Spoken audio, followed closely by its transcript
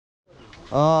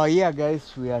Yeah,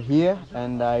 guys, we are here,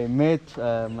 and I met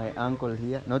my uncle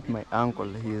here. Not my uncle,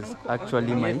 he's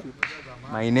actually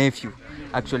my nephew.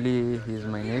 Actually, he's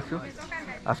my nephew.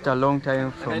 After a long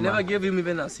time from. I never gave him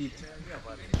even a seat.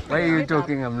 Why are you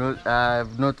talking?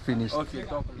 I've not finished. Okay,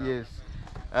 talk now. Yes.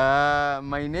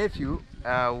 My nephew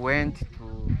went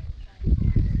to.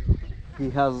 He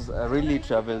has really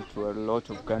traveled to a lot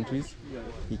of countries.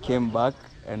 He came back,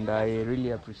 and I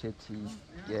really appreciate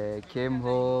he came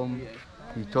home.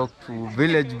 He talked to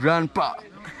Village Grandpa.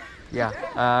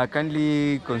 Yeah,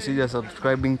 kindly consider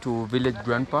subscribing to Village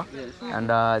Grandpa. And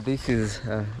this is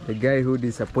the guy who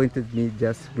disappointed me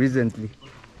just recently.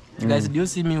 Guys, do you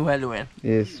see me well?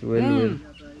 Yes, well.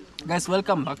 Guys,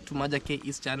 welcome back to Maja K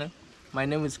East channel. My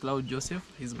name is Claude Joseph.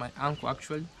 He's my uncle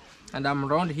actually. And I'm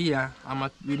around here.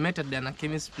 We met at the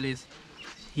Anakemi's place.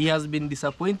 He has been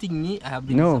disappointing me. I have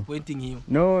been disappointing him.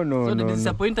 No. So the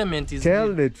disappointment is Tell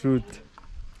real. the truth.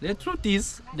 The truth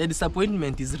is, the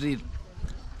disappointment is real.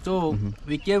 So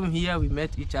we came here, we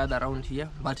met each other around here,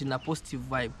 but in a positive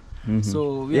vibe.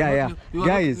 So we are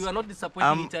not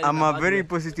disappointing each other. I'm a very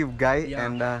positive guy, Yeah.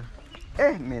 and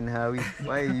man, Howie,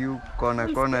 why are you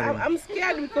cornering? I'm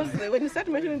scared because when you start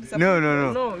mentioning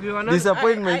disappointment, No. we were not.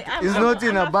 Disappointment is not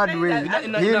in a bad way.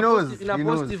 He knows. In a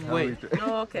positive way.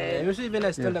 okay. You should even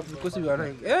I stand up because we are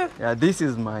like, eh? Yeah, this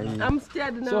is my. I'm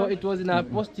scared now. So it was in a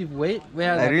positive way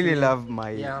where I really love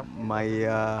my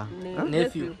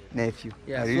nephew. nephew.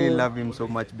 Yeah, I really so- love him so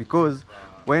much because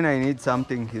when I need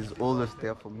something, he's always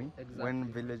there for me. Exactly. When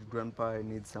Village Grandpa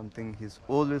needs something, he's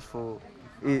always for.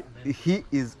 He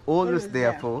is always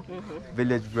there for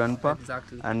Village Grandpa.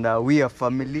 Exactly. And we are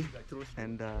family.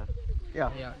 And Yeah,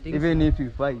 even if we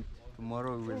fight,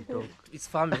 tomorrow we will talk. It's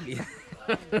family.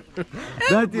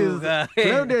 That is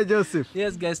Claudia Joseph.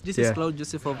 Yes, guys, this is Claude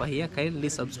Joseph over here. Kindly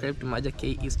subscribe to Maja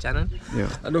K East channel. Yeah.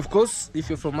 And of course, if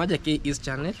you're from Maja K East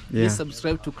channel, Yeah. please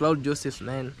subscribe to Claude Joseph's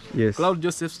man. Yes. Cloud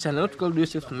Joseph's channel, not Claude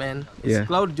Joseph's man. It's Yeah.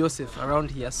 Claude Joseph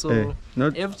around here. So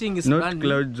Not everything is not brand new.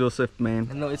 Claude Joseph, man.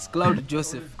 No, it's Claude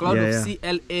Joseph. Claude Yeah, of yeah.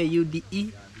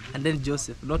 CLAUDE and then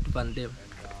Joseph, not Van Dam.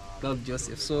 Claude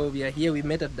Joseph. So we are here. We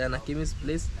met at the Anakemi's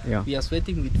place. Yeah. We are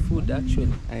sweating with food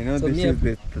actually. I know So this me, is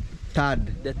the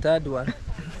third. The third one.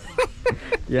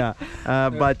 Yeah.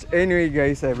 But anyway,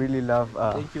 guys, I really love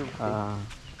Thank you.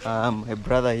 my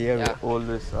brother here. Yeah. We're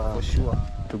always For sure.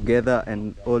 together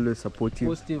and always supportive.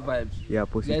 Positive vibes. Yeah, Guys,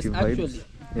 positive vibes. actually,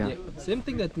 Yeah. same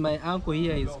thing that my uncle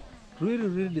here is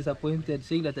really disappointed,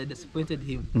 saying that I disappointed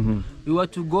him. Mm-hmm. We were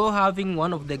to go having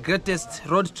one of the greatest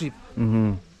road trip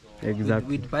Mm-hmm.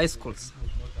 Exactly. with bicycles.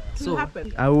 What So,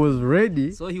 happened? I was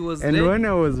ready. so he was And ready. when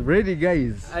I was ready,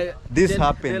 guys, this the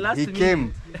happened. last He minute-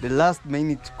 came the last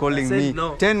minute calling I said me.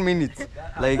 no. 10 minutes.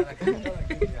 Like,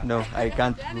 no, I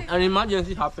can't go. An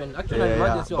emergency happened. Actually, an Yeah.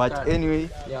 emergency But occurred. anyway,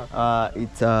 Yeah.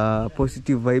 it's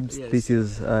positive vibes. Yes. This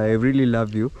is, I really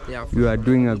love you. Yeah, for You are sure.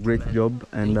 doing a great job,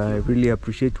 and I really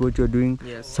appreciate what you're doing.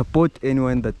 Yes. Support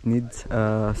anyone that needs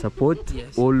support.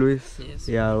 Yes. Always. Yes.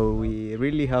 Yeah, we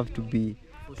really have to be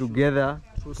together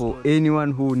For for sure.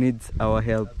 anyone who needs our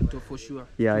help. For sure.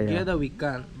 Yeah, yeah. Together we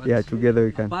can. But Yeah, together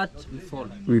we can. But we fall.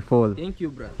 We fall. Thank you,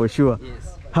 bro. For sure.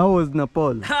 Yes. How was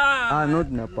Nepal? Ha!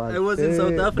 Not Nepal. I was in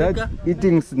South Africa. That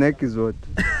eating snake is what?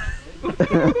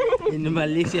 In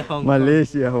Malaysia, Hong Kong.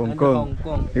 Malaysia, Hong And Kong. Hong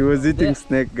Kong. He was eating There-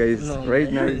 snake, guys. No.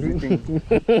 Right now he's eating.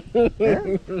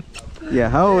 Yeah,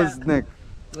 how was snake?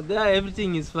 But there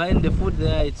everything is fine. The food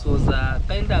there, it was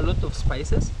kind of a lot of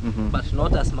spices, but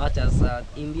not as much as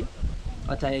India.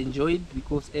 But I enjoyed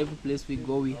because every place we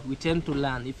go, we tend to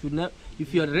learn.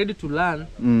 If you are ready to learn,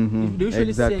 they usually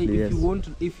Exactly, say yes.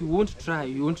 if you won't try,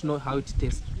 you won't know how it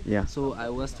tastes. Yeah, So I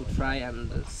was to try and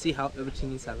see how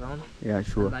everything is around. yeah,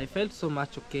 sure. And I felt so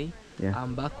much okay. Yeah.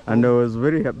 I'm back And I home. was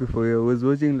very happy for you. I was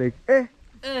watching like,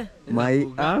 my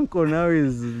uncle now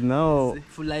is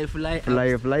fly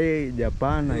fly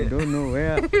Japan. I don't know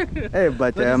where.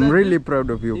 But But I'm it's a really dream. proud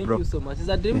of you, Thank bro. you so much. It's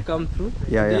a dream come true.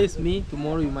 Yeah, Today yeah. is me.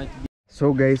 Tomorrow you might be.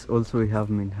 So guys, also we have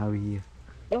Minhawi here.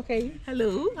 Okay.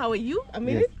 Hello. How are you? A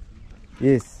minute.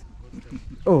 Yes.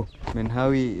 Oh,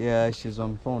 Minhawi, she's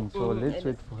on phone, so let's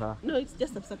wait for her. No, it's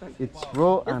just a second. It's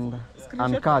raw and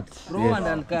uncut. Raw Yes. and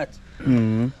uncut.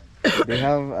 They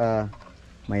have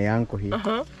my uncle here.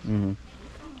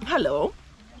 Hello.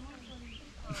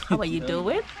 How are you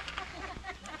doing?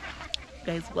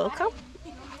 Guys, welcome.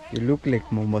 You look like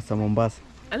Mombasa.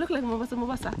 I look like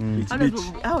Mombasa. Mm.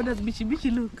 How does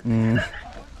Bichi look?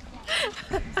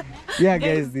 Yeah,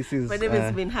 guys, this is. My name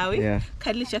is Minhawi. Yeah.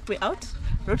 Kindly check me out.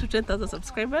 Road to 10,000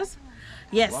 subscribers.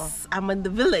 Yes, I'm in the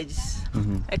village.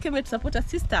 Mm-hmm. I came here to support a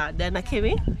sister. Then I came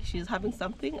in. She's having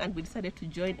something, and we decided to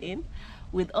join in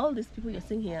with all these people you're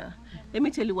seeing here. Let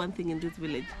me tell you one thing in this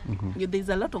village. There's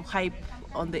a lot of hype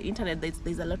on the internet.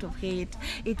 There's a lot of hate.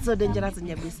 It's so dangerous in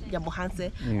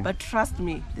Nyabohanse. Yeah. But trust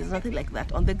me, there's nothing like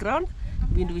that. On the ground,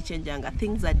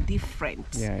 things are different.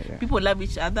 Yeah. People love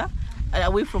each other,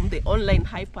 away from the online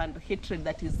hype and hatred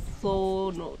that is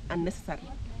so unnecessary.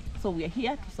 So we are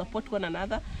here to support one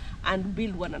another and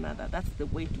build one another. That's the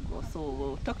way to go.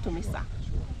 So talk to me, sir.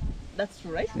 That's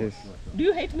true, right? Yes. Do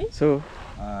you hate me? So,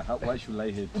 Why should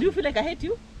I hate Do you feel like I hate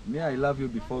you? Me, I love you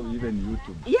before even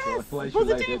YouTube. Yes, So why should I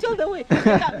positivity hate all you? the way.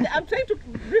 I'm trying to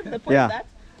bring the point Yeah. that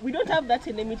we don't have that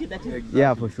enmity that is.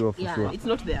 yeah, for sure, for Yeah, sure. it's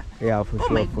not there. Yeah, for Oh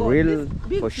sure, my for God, real, this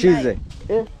big for fly.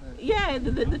 shize. Yeah,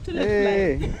 the toilet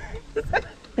Hey.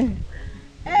 fly.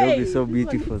 That'll be so this one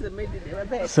beautiful. needs a maid in the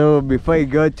bed. So before I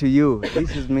go to you,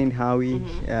 this is Min Howie.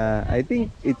 I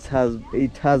think it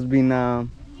has been a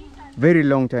very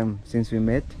long time since we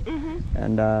met,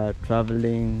 and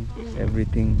traveling,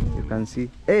 everything you can see.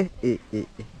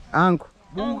 Uncle.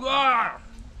 Bunga!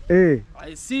 Hey,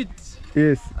 I sit,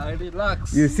 yes. I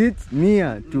relax. You sit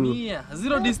near to, Near,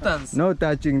 zero distance. no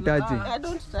touching. I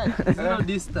don't stand. Zero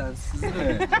distance.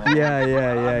 Zero distance.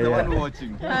 Yeah. The one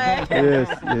watching.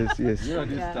 Yes. Zero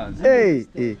distance.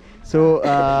 Hey. So,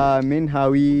 Min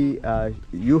Howie,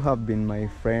 you have been my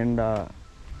friend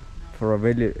for a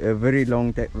very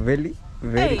long time. Very,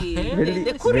 Hey,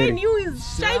 the Korean you is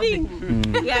shining.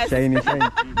 Yes. shiny.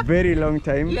 Very long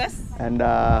time. Yes. And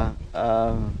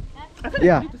I feel like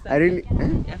yeah, you need to I really,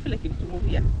 I feel like you need to move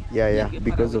here. yeah, You're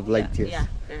because far of away. light years.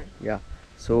 Yeah.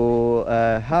 So,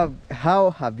 how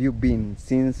have you been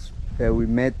since we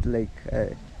met like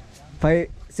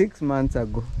 6 months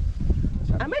ago?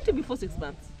 I met you before 6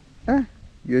 months.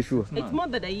 You're sure? It's more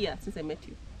than a year since I met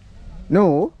you.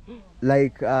 No,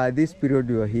 like this period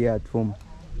you are here at home.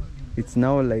 It's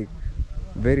now like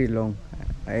very long.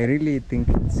 I really think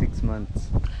it's 6 months.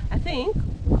 I think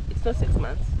it's not 6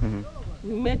 months. Mhm.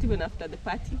 We met even after the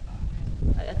party.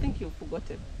 I think you've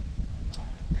forgotten.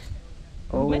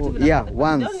 We met Oh, even yeah, after the party.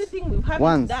 once. The only thing we haven't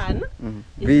Once. done Mhm.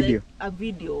 is Video. like a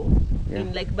video. Yeah.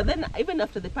 In like, but then even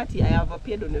after the party, I have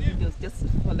appeared on the videos just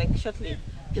for like shortly,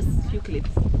 just a few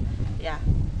clips. Yeah.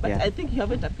 But Yeah. I think you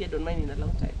haven't appeared on mine in a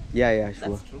long time. Yeah, sure.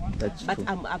 That's true. That's But true.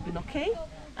 I've been okay.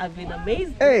 I've been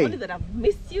amazed. Hey. Only that I've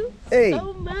missed you Hey.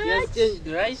 so much. Just changed,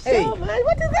 right? Hey. So much.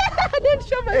 What is that? Don't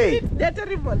show my Hey. lips. They're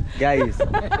terrible. Guys,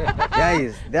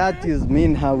 that is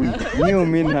Min Howie. New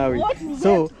Min Howie. what is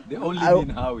So, The only I- Min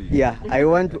Howie. yeah, I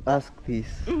want to ask this.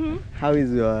 How is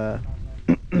your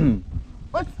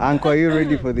What's uncle? Are you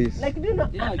ready for this? like? Do you know?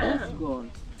 Yeah, just go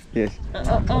on. Yes.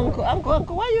 Uncle,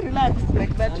 why you relaxed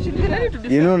like that? You should be ready to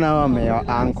defend. You know now I'm your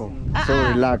uncle, so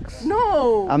Uh-uh. relax.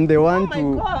 No. I'm the one Oh my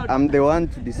to. God. I'm the one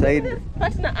to decide.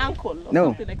 Partner uncle or No.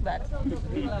 something like that.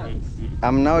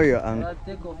 I'm now your uncle. I'll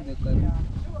take off the camera.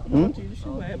 Hmm? You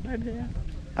should wear a brother.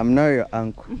 I'm now your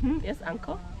uncle. Yes,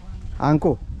 uncle.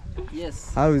 Uncle,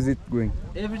 Yes. how is it going?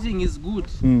 Everything is good.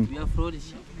 Hmm. We are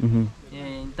flourishing. Mm-hmm.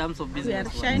 In terms of We are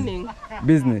business. shining.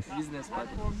 Business? Business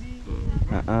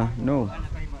partners. No.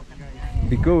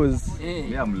 Because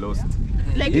Me, I'm lost.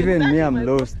 Like even me, exactly I'm my-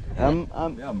 lost. Me,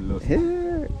 I'm lost.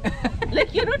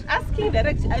 Like you're not asking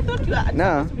direction. I thought you were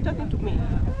Nah. supposed to be talking to me.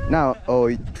 Now,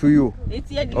 to you.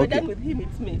 It's yeah, you're Okay. done with him.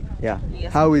 It's me. Yeah.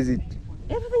 Yes. How is it?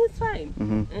 Everything is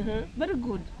fine. Very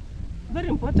good. Very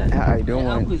important. I don't Yeah,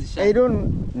 want. uncle is shy. I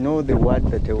don't know the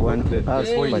word that I want to ask,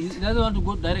 Hey, but he doesn't want to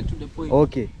go direct to the point.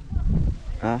 okay.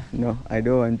 No, I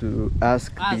don't want to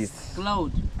ask Ask this.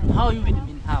 Cloud, how are you with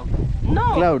Min Howie?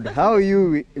 No. Cloud, how are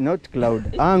you? Not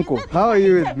Cloud. Uncle, how are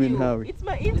you with Min Howie? It's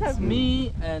my It's interview.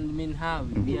 me and Min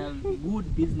Howie. We are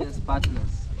good business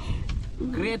partners.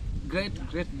 Great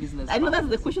business I know that's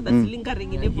the partners. question that's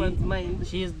lingering in everyone's mind.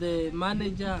 She is the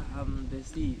manager, I'm the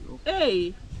CEO.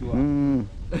 Hey. Sure.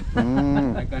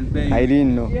 I can pay you. I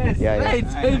didn't know. Yes, Yeah. right.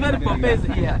 Very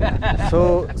professor here.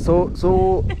 So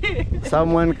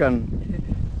someone can.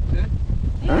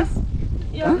 Yes.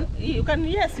 Yeah, you can.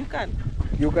 Yes, you can.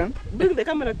 You can. Bring the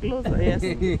camera closer. Yes.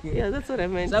 Yeah, that's what I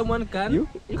meant. Someone can. You?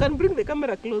 You can bring the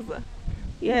camera closer.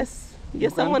 Yes.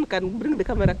 Yes, someone can bring the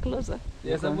camera closer.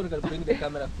 Yes, someone can bring the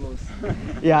camera close.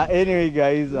 Yeah. Anyway,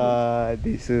 guys,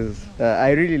 this is.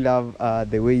 I really love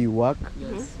the way you work,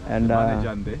 Yes. and Manager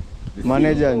and the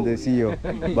manager and the CEO.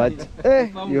 But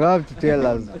you have to tell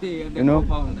us. Hey, and the You know.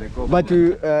 co-founder.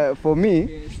 But for me,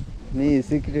 Yes. me is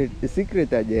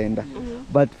secret agenda.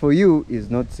 But for you, is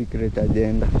not secret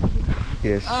agenda.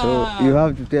 Yes. So you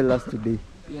have to tell us today.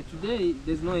 Yeah, today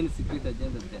there's no any secret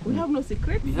agenda there. We have no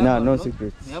secret. We have No, a no lot-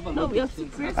 secrets. We have a No, lot we of have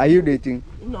things. secrets. Are you dating?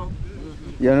 No.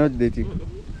 You're not dating.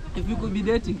 If you could be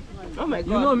dating, Oh my you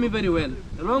God. know me very well.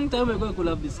 A long time ago, I could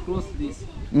have disclosed this.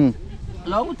 Mm. A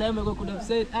long time ago, I could have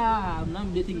said, I'm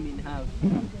not dating Minhav.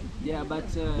 Yeah, but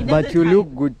But you hide.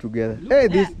 look good together.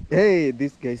 Hey,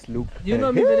 these guys look. you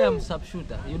know me very. I'm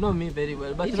sharpshooter. You know me very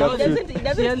well. But He now doesn't, he she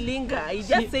doesn't has- linger. He she-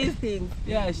 just says things.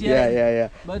 Yeah, she Yeah, has- yeah, yeah.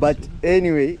 But- But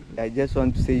anyway, I just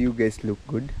want to say you guys look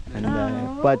good, and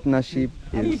partnership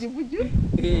is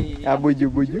Hey, abuju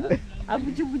buju.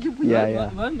 Yeah, yeah.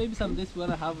 One, maybe someday we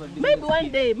wanna have a business Maybe one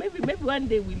kid. day, maybe one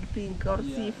day we'll think or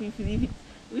see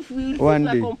if we One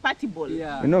are day. compatible.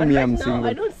 Yeah. You know But me, right I'm now, I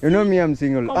single. don't You know see me, I'm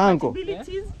single. Uncle, Compatibilities.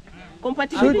 shoot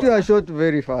Compatibility. your shot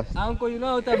very fast. Uncle, you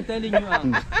know what I'm telling you,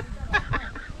 Uncle?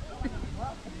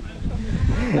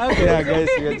 Yeah, guys,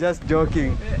 we are just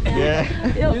joking. Yeah,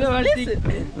 Yo, You know one listen.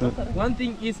 One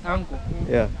thing is, Uncle,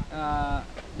 yeah.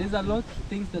 there's a lot of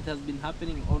things that has been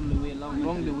happening all the way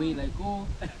along the way. Like, oh,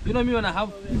 you know me when I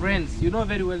have friends, you know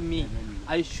very well me.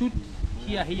 I shoot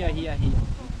here.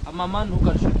 I'm a man who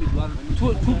can shoot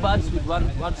with two birds with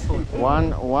one sword.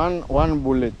 One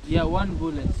bullet. Yeah, one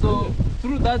bullet. So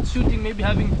through that shooting, maybe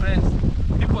having friends,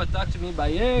 people attacked me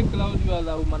by, hey, Claude, you are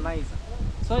the womanizer.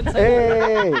 So I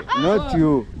decided, Hey, not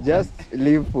you. Just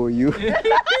live for you.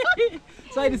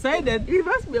 so I decided, He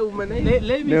must be a woman. Eh?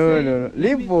 let me No, say, no, no.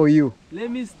 Live for you.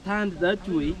 let me stand that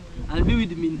way and be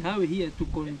with Minhawi here to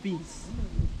convince.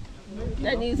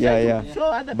 Then he's Yeah, trying yeah. to show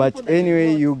other But people that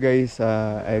anyway, he's you guys,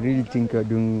 I really think you're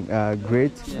doing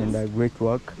great and great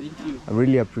work. Thank you. I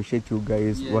really appreciate you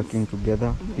guys Yes. working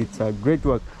together. It's a great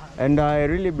work, and I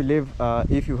really believe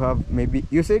if you have maybe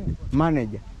you said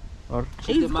manager, or not.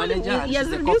 She's the manager and he has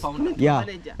she's the reduced co-founder. me to yeah,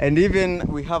 manager. and even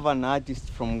we have an artist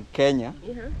from Kenya,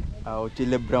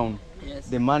 Otile Brown. Yes.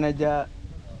 The manager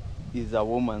is a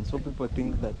woman, so people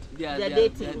think that They're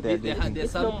dating. They're dating. There's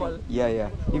It's something. normal. yeah.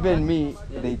 Even me,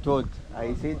 they thought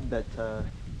I said that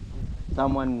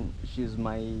someone she's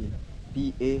my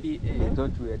PA. They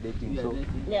thought we are dating. We are So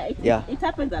dating. Yeah, Yeah. it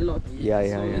happens a lot. yeah.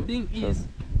 So the thing So- is,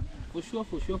 for sure.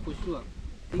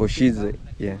 For things she's will come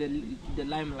yeah. the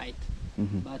limelight.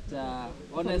 Mhm. But For now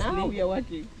honestly, we are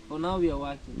working. for now we are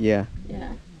working. Yeah.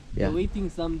 Yeah. Yeah. We're waiting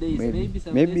some days. Maybe.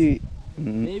 Some Maybe. days. mm,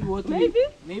 Maybe what Maybe?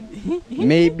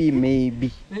 maybe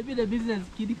maybe. maybe the business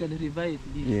kid can revive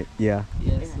this. Yeah. Yeah.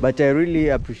 Yes. But I really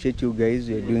appreciate you guys.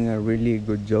 You're doing a really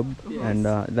good job, and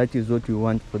that is what we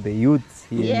want for the youths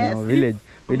here Yes. in our village.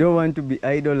 We don't want to be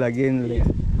idle again. Like,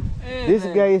 Hey, this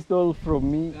man. guy stole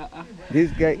from me. This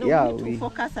guy, No, yeah. we need to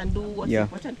focus and do what's Yeah.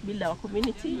 important to build our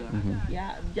community.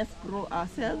 Yeah, just grow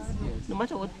ourselves. No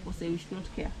matter what people say, we should not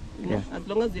care. You know, Yeah. as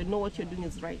long as you know what you're doing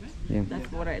is right. Yeah.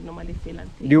 That's what I normally feel and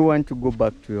Do think. you want to go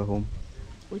back to your home,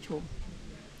 Which home?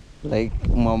 like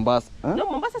Mombasa? Huh? No,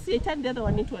 Mombasa, see, I turned the other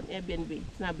one into an Airbnb.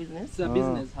 It's not a business. It's a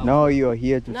business house. Now you are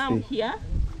here to Now I'm stay. here.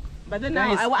 But then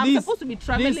Guys, now I'm please, supposed to be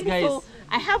traveling, please, guys. so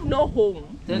I have no home.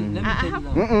 Let me I tell you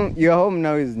have- now. Your home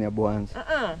now is Nyabuans.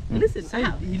 Listen, I Say,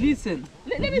 have, listen.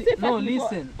 let me say first No, before-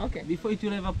 listen. Okay. Before it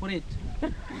will evaporate.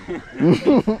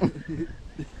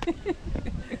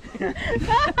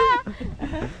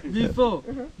 Before,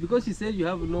 because you said you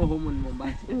have no home in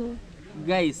Mombasa.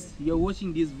 Guys, you're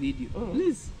watching this video.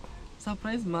 Please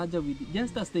surprise Marja with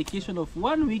just a staycation of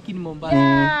 1 week in Mombasa.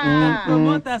 Yeah.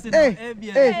 Promote us in Hey, our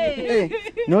Airbnb. hey,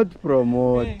 not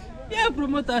promote. Yeah,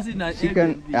 promote us in our She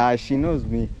Airbnb. can. She knows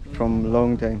me from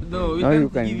long time. No, we now can't you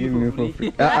can give give you me for for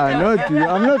free. free. Not you.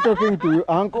 I'm not talking to you,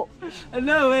 uncle.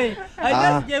 No way. I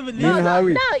just gave a Min list.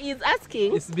 Hawi. Now he's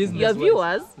asking It's business your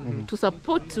wise. viewers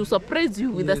to surprise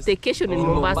you with Yes. a staycation in In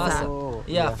Mombasa. Oh,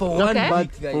 Yeah, for 1 Okay. But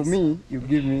week, guys. for me, you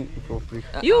give me for free.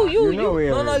 You know where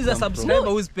No, I it's a come from. subscriber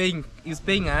who's paying. He's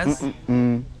paying us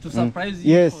Mm, to surprise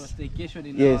you Yes. for a staycation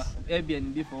in Yes. our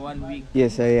Airbnb for 1 week.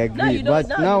 yes, I Now agree. you don't.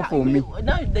 But now for me,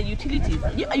 now the utilities,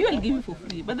 you will give it for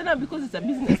free. But then now because it's a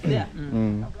business there.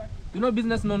 You know,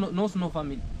 business knows no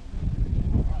family.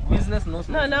 Business knows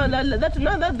no.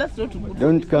 That's not good.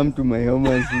 don't come to my home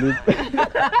and sleep.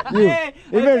 You, Hey,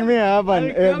 even me, I have an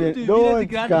I come Airbnb. to Don't village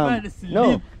grandma come. and sleep.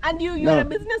 No, And you're No. a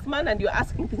businessman and you're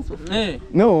asking things for free. Hey,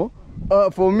 no.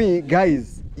 For me,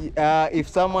 guys, if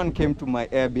someone came to my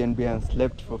Airbnb and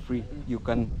slept for free, you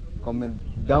can comment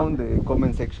down the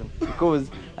comment section, because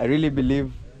I really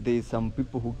believe there is some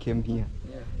people who came here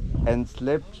and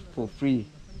slept for free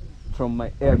from my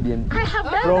Airbnb I have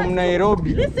done from that too.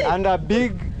 Nairobi. Listen. And a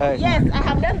big Yes, I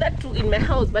have done that too in my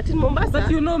house, but in Mombasa.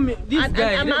 but you know me, this And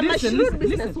guy. I'm a listen, shrewd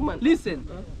listen, businesswoman. listen.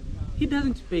 He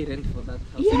doesn't pay rent for that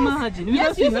house. Yes. Imagine, we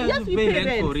Yes, have yes, to we pay pay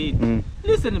rent for it. Mm.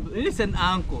 Listen,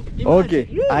 uncle. Okay,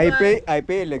 You I are-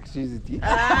 pay electricity.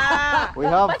 Ah, We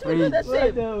have but we do the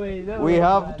fridge. same. No way, no We way,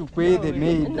 have man. to pay the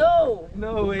maid. No.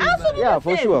 No way. I also do Yeah, the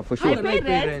for same. sure, for sure. I How can pay I pay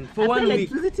rent, rent? For I 1 pay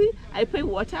week? electricity, I pay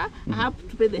water, I have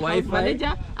to pay the house Wi-Fi?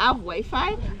 manager, I have Wi-Fi,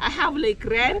 I have like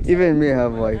rent. Even me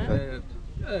have Wi-Fi.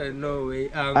 No way,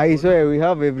 uncle. I swear we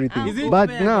have everything. Is it But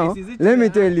fair, now, guys? Is it let me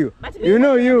fair? tell you. But You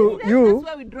know, that's you.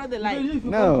 where we draw the Even line. if you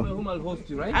No. come to my home, I'll host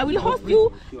you, right? I will host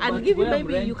you and give you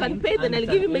maybe you can pay, then I'll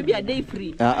give you maybe a day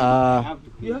free.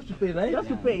 You have to pay, right? You have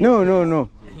to pay. No.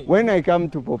 When I come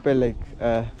to Popel, like,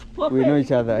 For we know pay,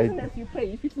 each other. Business you pay.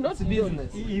 If it's not, It's you don't.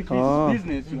 business. If it's Oh.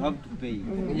 business, you have to pay.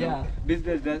 Yeah.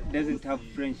 Business doesn't have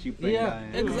friendship and, Yeah,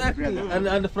 exactly. brother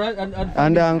And the friend and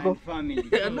And uncle? and family.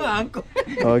 no uncle.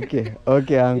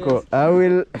 Okay, uncle. I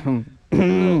will.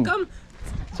 Come.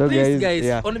 So Please, guys, guys,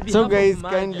 yeah. on behalf So of guys,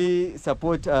 Maja. kindly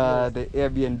support the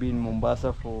Airbnb in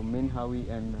Mombasa for Min Hawi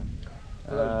and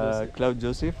Cloud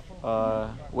Joseph.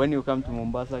 When you come to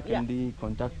Mombasa, kindly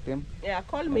contact them. Yeah,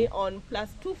 call me on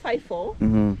 +254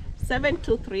 Mm-hmm.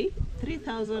 723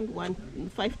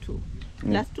 300152.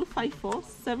 +254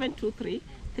 723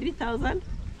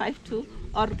 3052.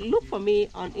 Or look for me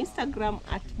on Instagram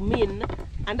at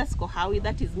min_Hawi.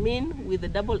 That is min with a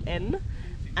double N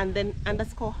and then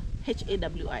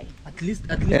 _HAWI. At least.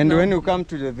 And now. when you come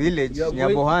to the village, You are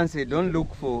going- Nyabohanse, don't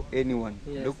look for anyone.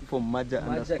 Yes. Look for Maja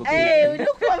Maja. _ Hey,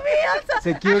 look for me also.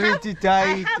 Security I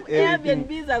tight, have everything.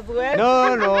 Airbnbs as well.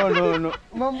 No.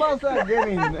 Mombasa again.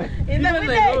 In the Even village.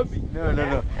 Nairobi.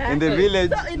 No. In the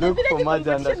village, So in the look village, for the Maja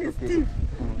competition is _ stiff.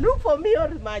 Look for me or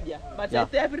Maja. But Yeah.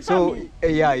 I prefer So me.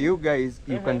 yeah, you guys,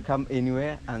 you can come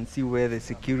anywhere and see where the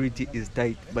security is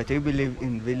tight. But I believe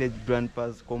in village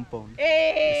grandpa's compound, the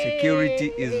Hey.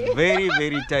 security is very,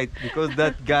 very tight because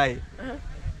that guy,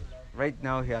 right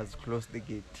now, he has closed the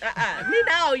gate. Me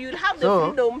now, you'll have the So-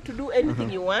 freedom to do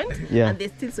anything you want. Yeah. And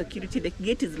there's still security. The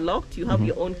gate is locked. You have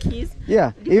your own keys.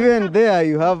 Yeah, even there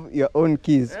you have your own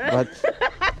keys, but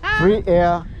free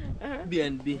air.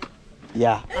 B&B.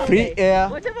 Yeah, free air.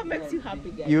 Whatever makes you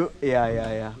happy, guys.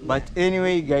 Yeah. But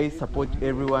anyway, guys, support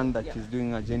everyone that is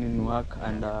doing a genuine work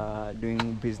and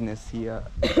doing business here,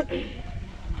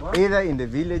 either in the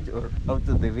village or out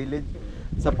of the village.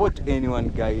 Support anyone,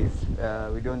 guys.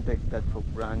 We don't take that for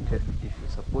granted. If you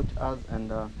support us,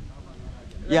 and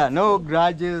yeah, no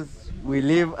grudges. We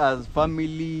live as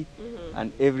family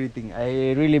and everything.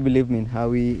 I really believe in how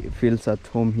we feels at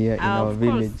home here in our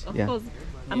village. Of Yeah. course.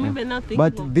 I'm even not thinking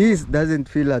But of this doesn't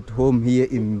feel at home here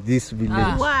in this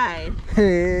village. why.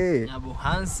 Hey.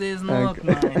 Nyabohanse is not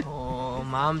my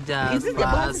home. I'm Is just this Nyabohanse?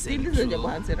 passing This is through.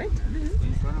 Nyabohanse, right?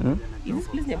 Hmm? Is this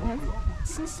place Nyabohanse?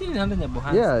 Sisi nanda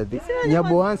Nyabohanse. Yeah,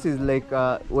 Nyabohanse is like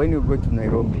when you go to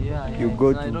Nairobi, Yeah, you yeah.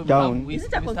 go Nairobi, to we town. have Is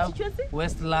it a we have constituency?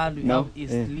 Westland, we No, have yeah.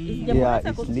 Eastleigh. Is Yeah, Nyabohanse a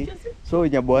it's Lee. constituency? So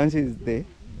Nyabohanse is there.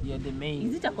 Yeah, the Is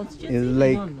main. it a constituency? It's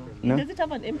like No. no. Does it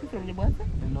have an MP from Nyabohanse?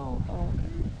 No. Oh.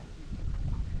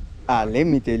 Let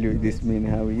me tell you this, mean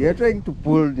how you're trying to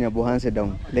pull Nyabohanse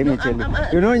down. Let me No, tell you.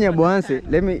 I'm- You know Nyabohanse.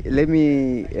 Let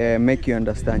me make you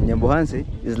understand. Nyabohanse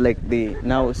is like the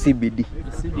now CBD.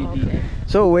 The CBD.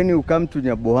 So when you come to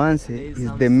Nyabohanse,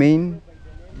 is the main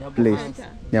place. Nyabohanse.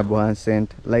 Nyabohanse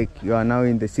Center. Like you are now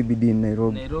in the CBD in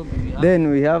Nairobi. Nairobi. We have Then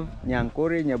we have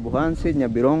Nyankore, Nyabohanse,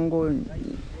 Nyabirongo,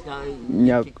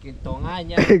 Nya-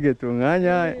 Kitonganya,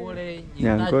 Getunganya, Kule,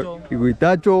 Nyankore, Itacho,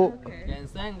 Iguitacho,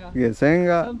 Gensenga,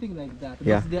 Gesenga. something like that.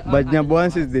 Yeah, Because they but are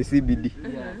Nyabohanse is the CBD.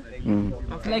 Yeah. Mm.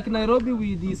 It's like Nairobi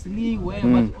with this league where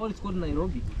Mm. all it's called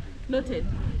Nairobi. Noted.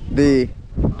 The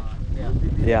Yeah.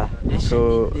 yeah. The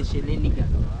So the shenanigans.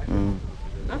 mm,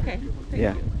 Okay. Thank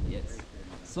yeah. you. Yes.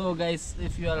 So guys,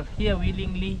 if you are here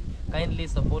willingly, kindly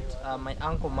support my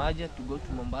uncle Maja to go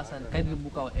to Mombasa and kindly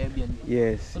book our Airbnb.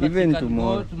 Yes. So that Even you can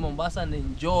tomorrow, go to Mombasa and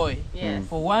enjoy Yes.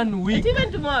 for 1 week.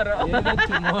 Even tomorrow. Even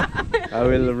tomorrow. I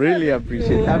will really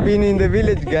appreciate. I've been in the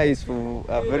village, guys, for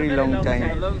a very long A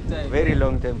time. long time. Very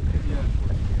long time.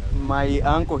 My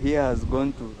uncle here has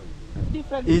gone to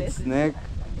Different eat places. snake.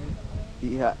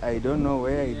 Yeah, I don't know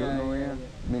where. I don't know where.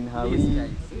 I mean, how These we, guys.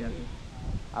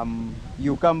 Yeah.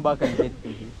 you come back and get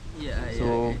me. Yeah,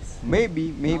 So guys.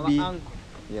 maybe, Our uncle.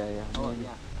 yeah. Oh, maybe.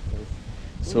 yeah.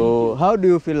 So how do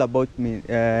you feel about me,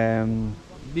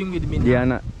 Being with me now.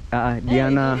 Diana?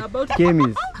 Diana about-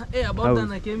 Kemis. Hey, about How-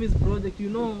 Dana Kemi's project, you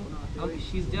know,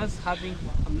 she's just having,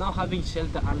 I'm now having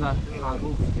shelter under her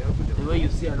roof. The way you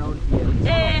see around here.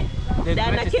 Eh, The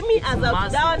Dana greatest- Kemi it's has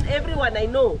massive. outdone everyone I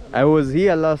know. I was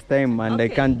here last time and I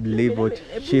Okay. can't believe what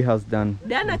she has done.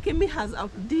 Dana Kemi has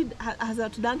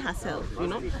outdone herself. You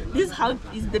know, this house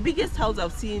is the biggest house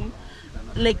I've seen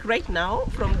like right now,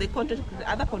 from the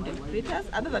other content creators,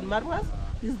 other than Marwa's,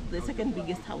 this is the second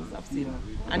biggest house I've seen.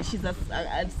 And she's a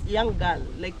young girl.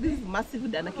 Like, this is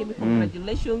massive, Dana Kemi.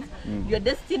 Congratulations. You're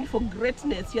destined for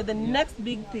greatness. You're the next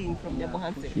big thing from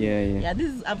Nyabohanse. Yeah,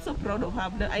 I'm so proud of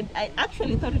her. I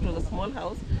actually thought it was a small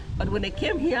house, but when I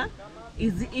came here,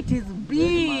 it is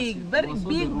big, very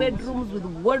big bedrooms with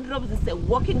wardrobes. It's a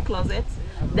walk-in closet.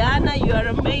 Diana, you are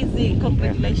amazing.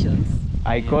 Congratulations.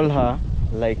 I call her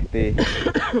like the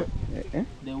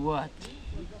The what?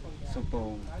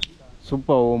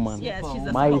 superwoman. Yes, she's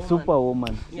a My superwoman.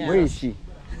 superwoman. Yeah. Where is she?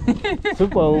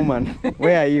 Superwoman.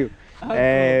 Where are you?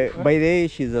 By the way,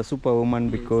 she's a superwoman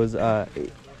because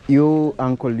you,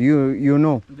 uncle, you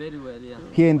know, Very well, yeah.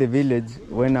 here in the village,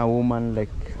 when a woman like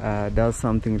does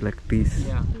something like this,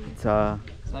 Yeah. it's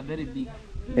It's a very big,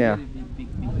 yeah. very big.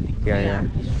 Yeah.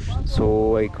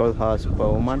 So I call her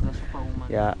superwoman. The superwoman.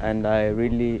 Yeah, and I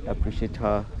really appreciate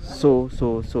her so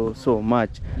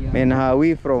much. Yeah. Man,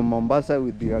 we from Mombasa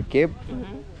with your cape.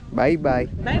 Bye bye.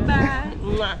 Bye bye.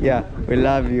 Mwah. Yeah, we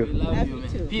love you. We love you,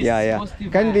 man. Peace, Yeah.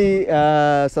 positive Kindly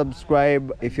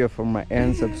subscribe if you're from my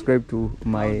end. Subscribe to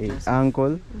my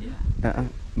uncle.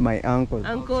 My uncle.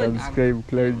 Subscribe,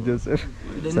 Clarence Joseph.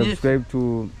 The Subscribe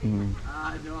to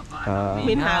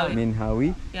Minhawi.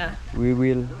 Minhawi. Yeah. We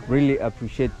will really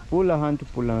appreciate. Pull a hand to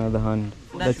pull another hand.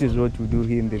 That's That is what we do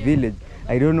here in the village.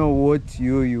 I don't know what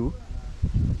you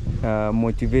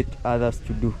motivate others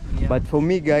to do, Yeah. but for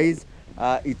me, guys,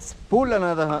 it's pull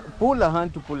another hand, pull a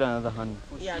hand to pull another hand.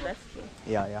 Yeah, that's true.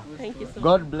 Yeah. Thank you so much.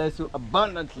 God bless you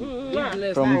abundantly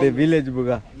Mwah. from the village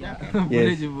Buga.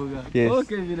 Village Buga. Yes.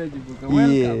 Okay, Village Buga.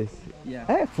 Welcome. Yes.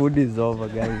 Yeah. Food is over,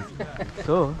 guys.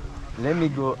 So let me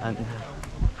go and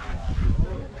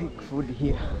pick food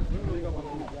here.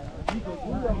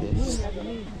 Yes.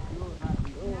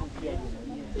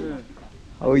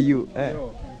 How are you?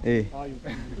 Hey.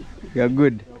 You are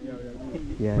good.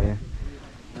 Yeah.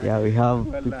 We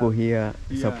have people here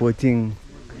supporting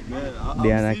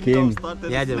Diana Kemi.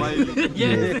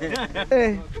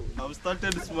 I've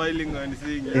started smiling and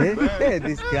seeing it.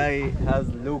 This guy has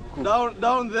look.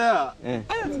 Down there.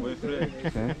 My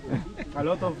friend. A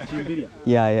lot of chimbiria.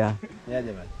 Yeah.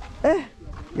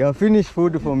 You have finished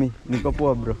food for me. Niko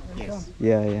poa, bro. Yes.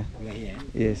 Yeah. We are here.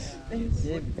 Yes.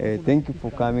 Thank you for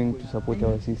coming to support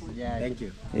our sister. Thank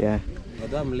you. Yeah.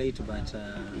 Although I'm late, but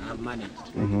I've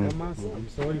managed. Mhm. I'm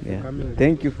sorry Yeah.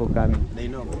 Thank you for coming. They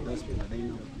know, those people, they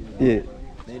know. Yeah.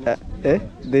 They know.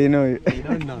 They know you. They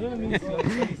don't know.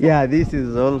 Yeah, this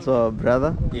is also a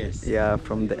brother. Yes. Yeah,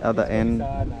 from the other end.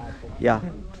 Yeah.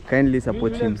 Kindly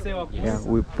support him. Yeah.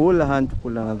 We pull a hand to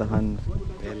pull another hand.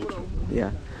 Very true.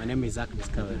 Yeah. My name is Zach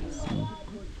Discoveries.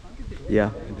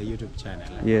 Yeah. On the YouTube channel.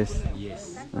 Yes.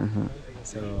 Yes.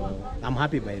 So I'm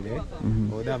happy by the way,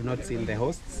 although I've not seen the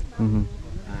hosts, and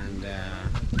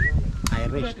I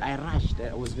rushed.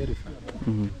 I was very fun.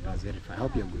 I was very fun. I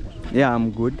hope you're good. yeah, I'm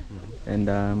good, and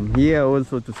I'm here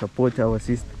also to support our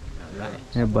sister. Right.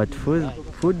 Yeah, but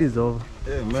food is over.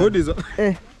 Food is.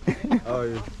 How are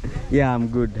you? Yeah, I'm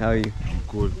good. How are you?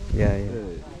 Cool. Yeah.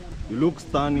 You look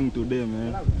stunning today,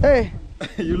 man. Hey,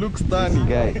 You look stunning.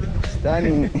 guy,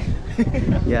 stunning.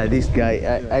 Yeah, this guy.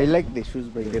 I like the shoes,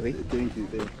 by the way. Thank you.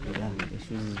 Yeah, the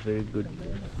shoes is very good.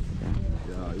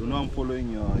 Yeah, you know I'm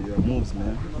following your moves,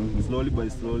 man. Slowly by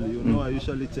slowly. You know I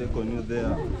usually check on you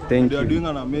there. Thank You are you. doing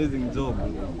an amazing job.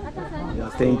 Yeah,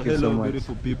 Thank you so hello, much.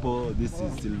 beautiful people. This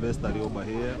is Sylvester Rioba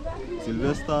here.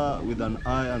 Sylvester with an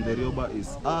I, and the Rioba is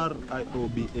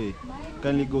R-I-O-B-A.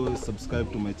 Kindly go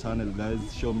subscribe to my channel, guys.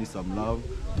 Show me some love.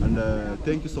 And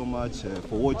thank you so much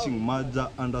for watching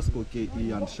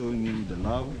Maja_KE and showing him the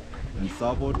love and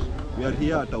support. We are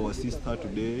here at our sister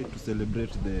today to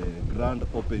celebrate the grand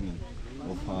opening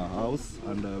of her house,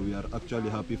 and we are actually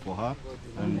happy for her,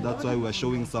 and that's why we are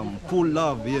showing some full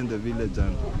love here in the village,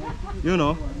 and you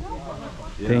know.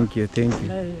 Yeah. Thank you.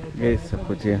 Guys,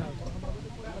 support here.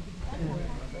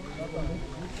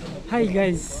 Hi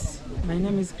guys, my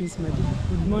name is Chris Madiba.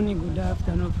 Good morning, good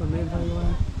afternoon from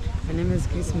everyone. My name is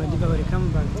Chris Madiba.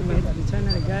 Welcome back to my YouTube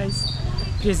channel, guys.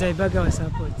 Please, I beg our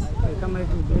support. Welcome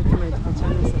everybody to my YouTube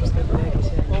channel. Subscribe, like,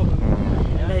 share.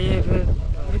 And I have a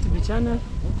YouTube channel,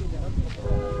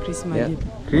 Chris Yeah.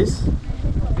 Madiba. Chris?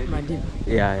 Madiba.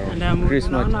 Yeah. And I'm Chris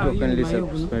naona Madiba, huyu kindly ni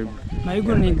Mayugu, no? subscribe.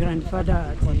 Mayugu ni grandfather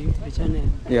at the YouTube channel.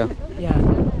 Yeah. Yeah.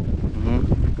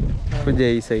 Kuja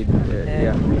hii side.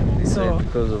 Yeah. This So, side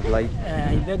because of light.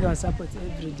 I beg our support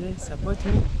every day. Support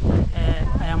me.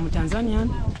 I am Tanzanian,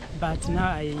 but now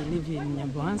I live in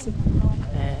Nyabohanse.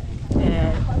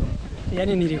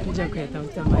 Yani nilikuja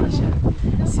kuyatafuta maisha.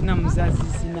 Sina mzazi,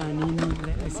 sina nini,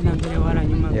 sina mbele wala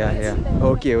nyuma. Yeah.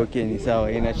 Okay, ni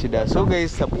sawa, ina shida. So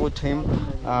guys, support him.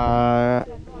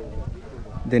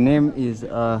 The name is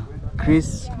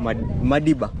Chris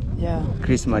Madiba. Yeah.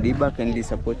 Chris Madiba, kindly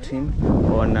support him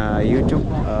on YouTube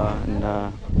and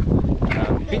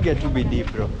piga tu bidii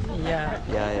bro. Yeah.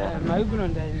 Maiguno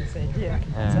ndio ilinisaidia.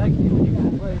 Sasa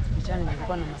nilifungua YouTube channel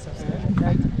nilikuwa na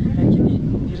subscribers lakini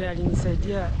ndio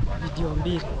alinisaidia video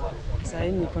mbili. Sasa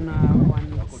hivi niko na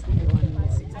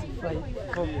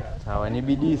 165. Sawa, ni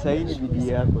bidii sasa, ni bidii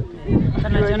yako tu.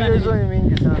 Hizo ni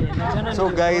mingi sana. So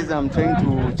guys, I'm trying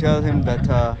to tell him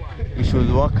that he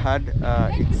should work hard.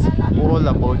 It's all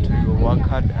about you work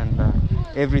hard and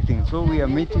everything. So we are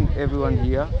meeting everyone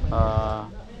here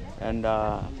and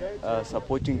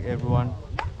supporting everyone.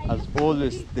 As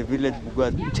always, the village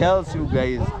Bugwat tells you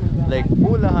guys, like,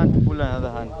 pull a hand, pull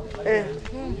another hand.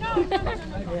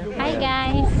 Hi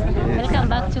guys, welcome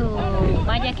back to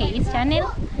Maja KE's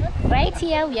channel. Right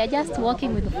here we are just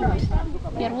walking with food.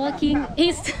 We are walking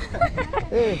east.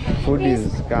 Food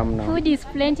is come now. Food is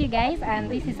plenty guys,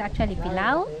 and this is actually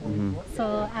pilau.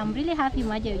 So I'm really happy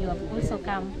Maja you have also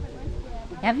come.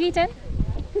 Have you eaten?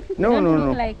 No.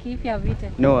 Look like if you have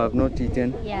eaten. No, I've not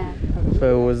eaten. Yeah.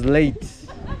 So I was late.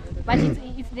 But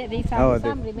there's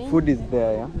some remaining. Food is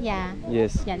there, yeah? Yeah.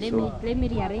 Yes. Yeah, let me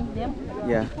rearrange them.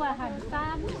 Yeah. Before I had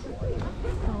some.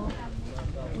 So.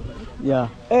 Yeah.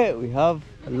 Hey, we have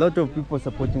a lot of people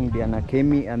supporting the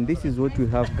Anakemi, and this is what we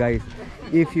have, guys.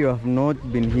 If you have not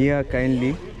been here,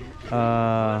 kindly.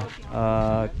 I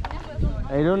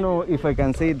don't know if I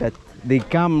can say that they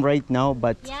come right now,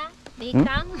 but Yeah, they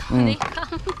come. They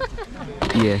come.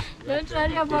 yeah. Don't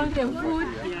worry about the food.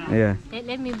 Yeah.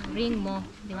 Let me bring more.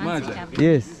 The ones that have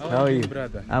Yes. How are you?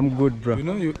 Brother? I'm good, bro. You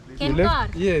know you Ken left?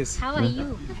 God, Yes, how are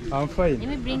you? I'm fine. Let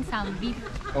me bring some beef.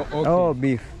 Oh, okay. Oh,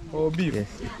 beef. Oh, beef. Yes.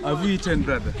 Have you eaten,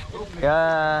 brother?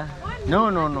 No.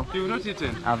 You've not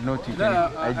eaten? I've not eaten.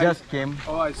 No, I just came.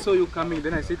 Oh, I saw you coming.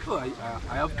 Then I said, oh,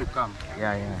 I have to come.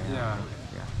 Yeah.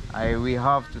 We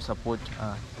have to support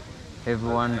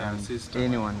everyone and sister.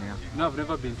 anyone. Yeah. No, I've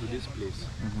never been to this place.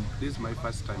 This is my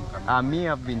first time coming. Me,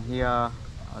 I've been here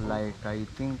like I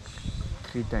think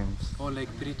 3 times. Oh, like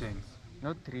 3 times.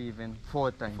 Not 3, even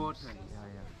 4 times. 4 times.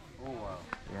 Yeah. Oh, wow.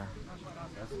 Yeah.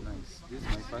 That's nice. This is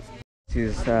my first time.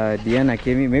 This is Diana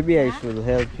Kemi. Maybe I should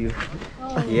help you.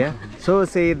 Oh. Yeah. So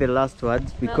say the last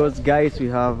words because guys, we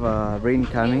have rain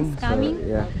coming. It's coming. So,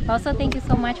 yeah. Also, thank you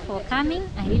so much for coming.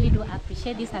 I really do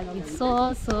appreciate this. Has been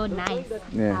so nice.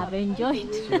 Yeah. I've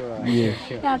enjoyed. Yeah.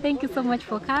 Yeah, thank you so much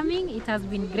for coming. It has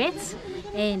been great.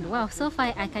 And wow, so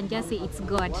far I can just say it's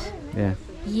God. Yeah.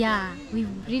 Yeah, we've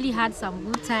really had some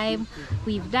good time.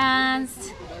 We've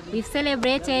danced, we've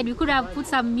celebrated. We could have put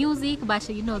some music, but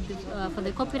you know, for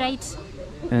the copyright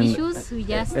And issues, we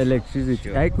just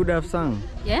electricity. I could have sung.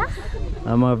 yeah.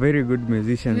 I'm a very good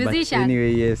musician. Musician. But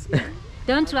anyway, yes.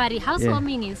 Don't worry,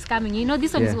 housewarming is coming. You know,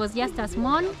 this one Yeah. was just a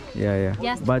small. Yeah.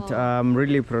 Just But for- I'm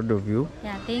really proud of you.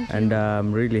 Yeah, thank you. And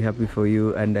I'm really happy for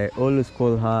you. And I always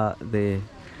call her the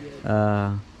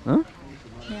yeah.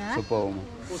 superwoman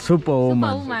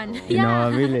Superwoman. in Yeah.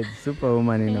 our village.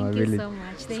 Superwoman in Thank our you village. so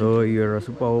much. Thank So you're a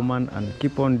superwoman and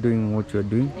keep on doing what you're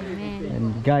doing. Amen.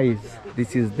 And guys,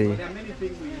 this is the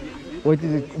what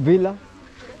is it? Villa?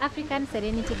 African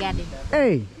Serenity Garden.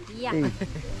 Hey! Yeah. Hey.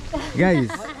 Guys,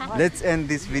 let's end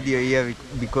this video here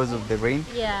because of the rain.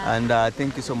 Yeah. And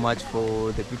thank you so much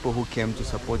for the people who came to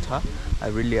support her. I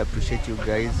really appreciate you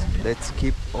guys. Let's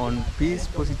keep on peace,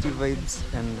 positive vibes,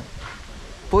 and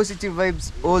positive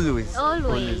vibes always.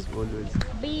 Always.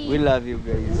 We love you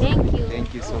guys. Thank you.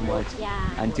 Thank you so much.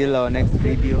 Yeah. Until our next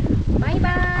video. Bye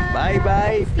bye. Bye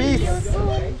bye. See Peace. you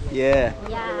soon. Yeah.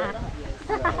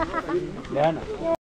 Yeah.